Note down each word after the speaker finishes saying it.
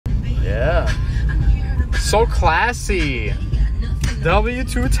So classy.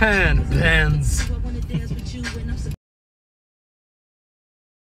 W210 Benz.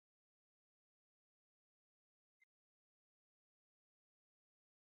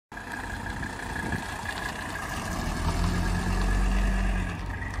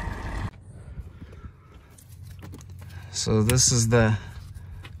 So this is the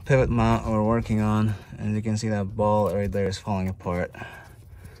pivot mount we're working on, and you can see that ball right there is falling apart.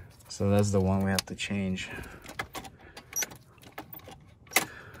 So that's the one we have to change.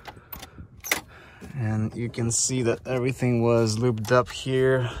 And you can see that everything was looped up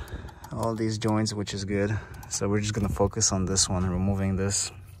here, all these joints, which is good. So we're just gonna focus on this one, removing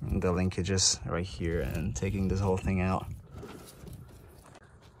this, the linkages right here, and taking this whole thing out.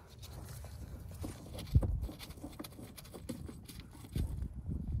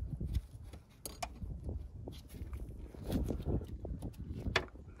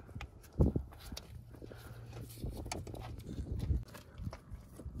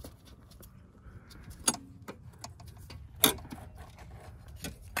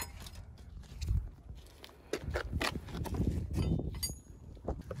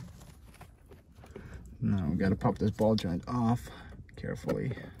 Now we gotta pop this ball joint off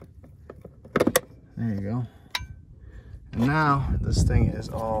carefully. There you go. And now this thing is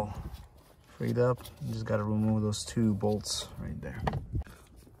all freed up. You just gotta remove those two bolts right there.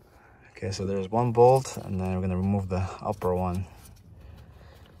 Okay, so there's one bolt, and then we're gonna remove the upper one.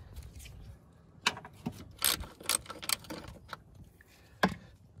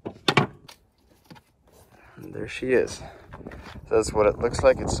 And there she is. So that's what it looks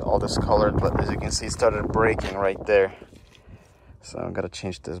like. It's all discolored, but as you can see, it started breaking right there. So I've got to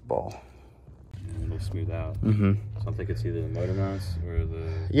change this ball. And it'll smooth out. So I think it's either the motor mounts or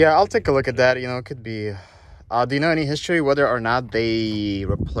the... Yeah, I'll take a look at that. You know, it could be... do you know any history whether or not they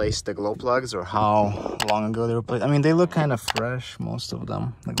replaced the glow plugs, or how long ago they replaced? I mean, they look kind of fresh, most of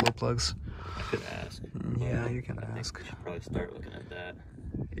them, the glow plugs. I could ask. Yeah, you can ask. I think we should probably start looking at that.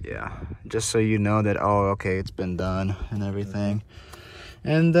 Yeah, just so you know that, oh, okay, it's been done and everything.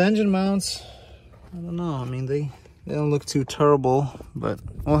 And the engine mounts, I don't know. I mean, they don't look too terrible, but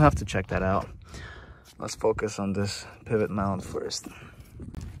we'll have to check that out. Let's focus on this pivot mount first.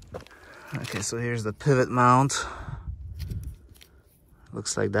 Okay, so here's the pivot mount.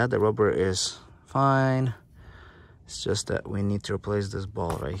 Looks like that. The rubber is fine. It's just that we need to replace this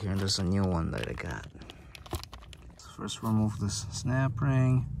ball right here, and there's a new one that I got. So first remove this snap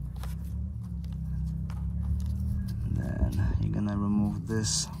ring. And then you're gonna remove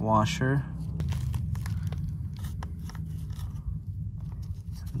this washer.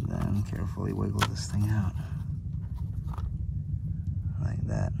 And then carefully wiggle this thing out. Like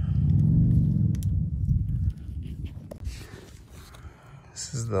that.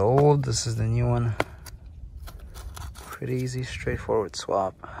 This is the old, this is the new one. Pretty easy, straightforward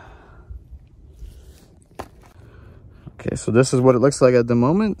swap. Okay, so this is what it looks like at the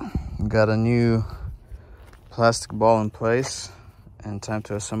moment. Got a new plastic ball in place, and time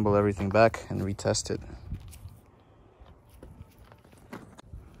to assemble everything back and retest it.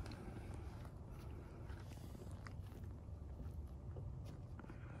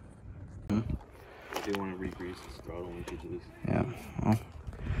 Do you want to re-grease this throttle linkages? Yeah, well,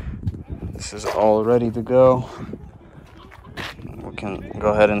 this is all ready to go. We can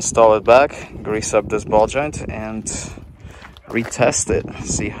go ahead and install it back, grease up this ball joint, and retest it,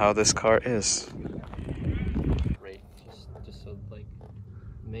 see how this car is. Great, just so like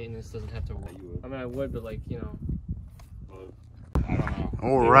maintenance doesn't have to work. I mean, I would, but like, you know. I don't know.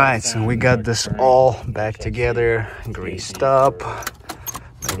 All right, so we got this all back together, greased up.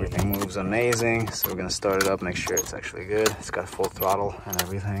 Everything moves amazing. So we're gonna start it up, make sure it's actually good. It's got full throttle and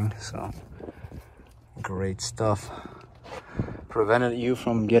everything, so great stuff. Prevented you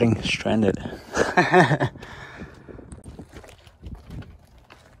from getting stranded.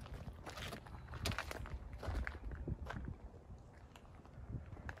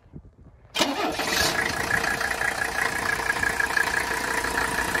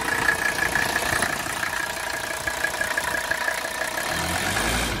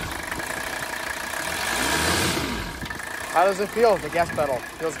 How does it feel, the gas pedal?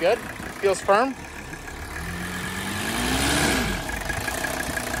 Feels good? Feels firm?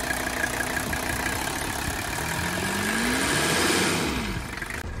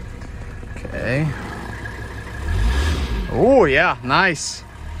 Okay. Oh, yeah, nice.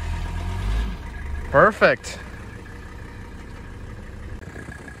 Perfect.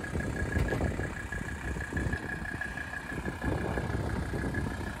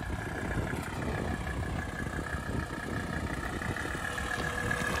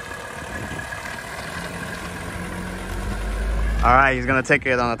 All right, he's gonna take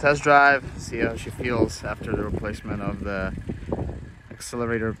it on a test drive, see how she feels after the replacement of the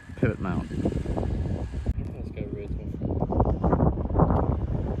accelerator pivot mount. Let's go red one.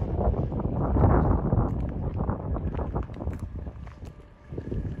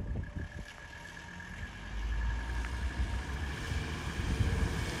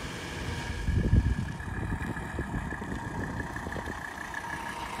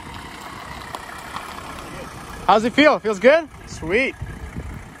 How's it feel? Feels good? Sweet.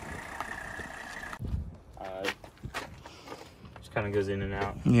 Just kind of goes in and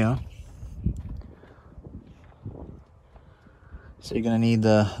out. Yeah. So you're gonna need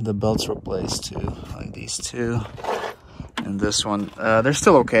the belts replaced too, like these two. And this one, they're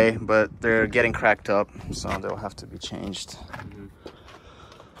still okay, but they're getting cracked up, so they'll have to be changed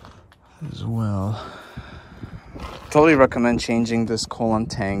as well. Totally recommend changing this coolant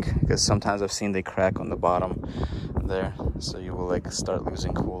tank, because sometimes I've seen they crack on the bottom there, so you will like start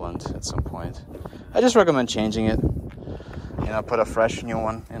losing coolant at some point. I just recommend changing it, you know, put a fresh new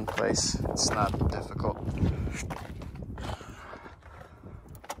one in place. It's not difficult.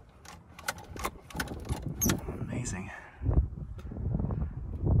 Amazing.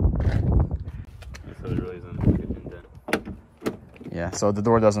 So it really isn't a good indent. Yeah, so the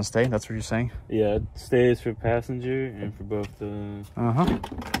door doesn't stay, that's what you're saying? Yeah, it stays for passenger and for both the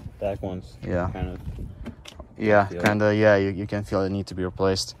back ones. Yeah. Kind of. Yeah, kinda, yeah, you can feel it need to be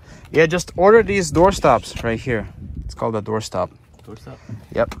replaced. Yeah, just order these door stops right here. It's called a door stop. Door stop?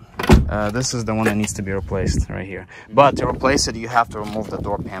 Yep. This is the one that needs to be replaced right here. But to replace it, you have to remove the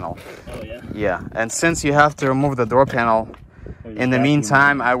door panel. Oh, yeah? Yeah, and since you have to remove the door panel, in the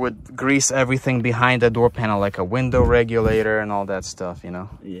meantime, I would grease everything behind the door panel, like a window regulator and all that stuff, you know?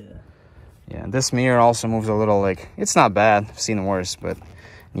 Yeah. Yeah, this mirror also moves a little, like, it's not bad. I've seen worse, but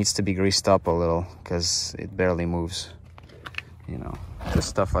needs to be greased up a little because it barely moves, you know, just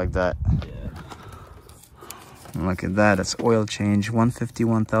stuff like that. Yeah. And look at that, it's oil change,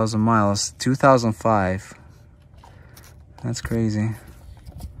 151,000 miles, 2005. That's crazy.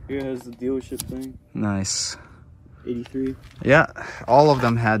 Here has the dealership thing. Nice. 83. Yeah, all of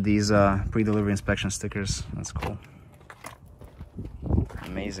them had these pre-delivery inspection stickers. That's cool.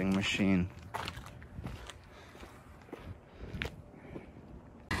 Amazing machine.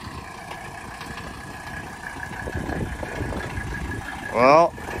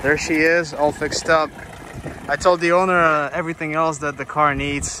 Well, there she is, all fixed up. I told the owner everything else that the car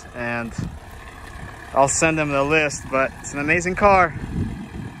needs, and I'll send him the list, but it's an amazing car.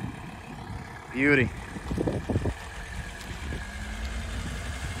 Beauty.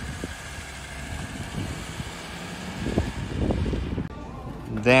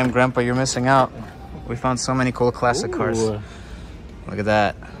 Damn, Grandpa, you're missing out. We found so many cool classic cars. Look at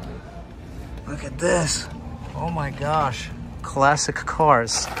that. Look at this. Oh my gosh. Classic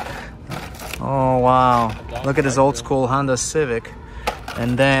cars. Oh wow, look at this old school Honda Civic.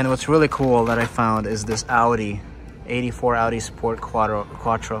 And then what's really cool that I found is this Audi 84 Audi Sport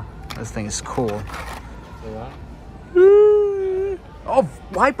Quattro. This thing is cool. Oh,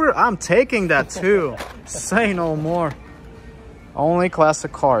 Viper, I'm taking that too. Say no more. Only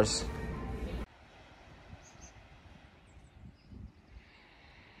classic cars.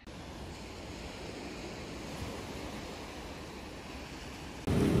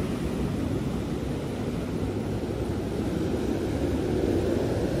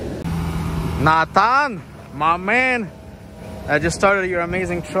 Nathan, my man, I just started your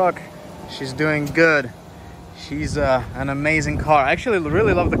amazing truck. She's doing good. She's an amazing car. I actually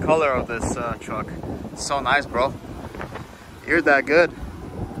really love the color of this truck. It's so nice, bro. You're that good.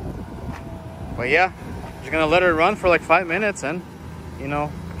 But yeah, just gonna let her run for like 5 minutes and, you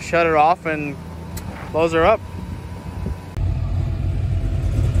know, shut her off and close her up.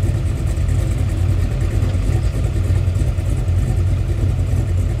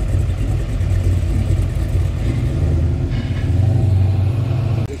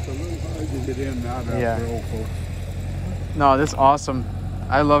 Yeah. No, this is awesome.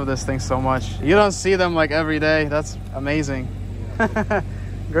 I love this thing so much. You don't see them like every day. That's amazing.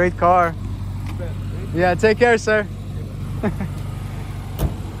 Great car. Yeah, take care, sir.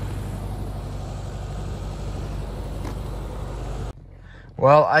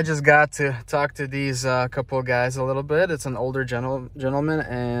 Well, I just got to talk to these couple of guys a little bit. It's an older gentleman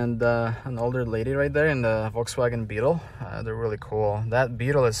and an older lady right there in the Volkswagen Beetle. They're really cool. That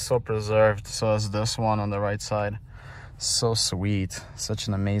Beetle is so preserved, so is this one on the right side. So sweet. Such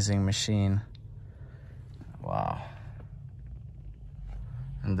an amazing machine. Wow.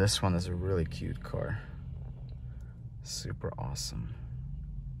 And this one is a really cute car. Super awesome.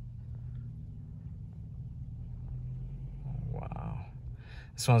 Wow.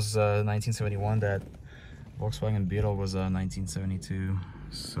 This one's 1971. That Volkswagen Beetle was 1972.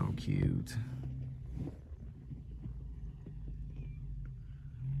 So cute.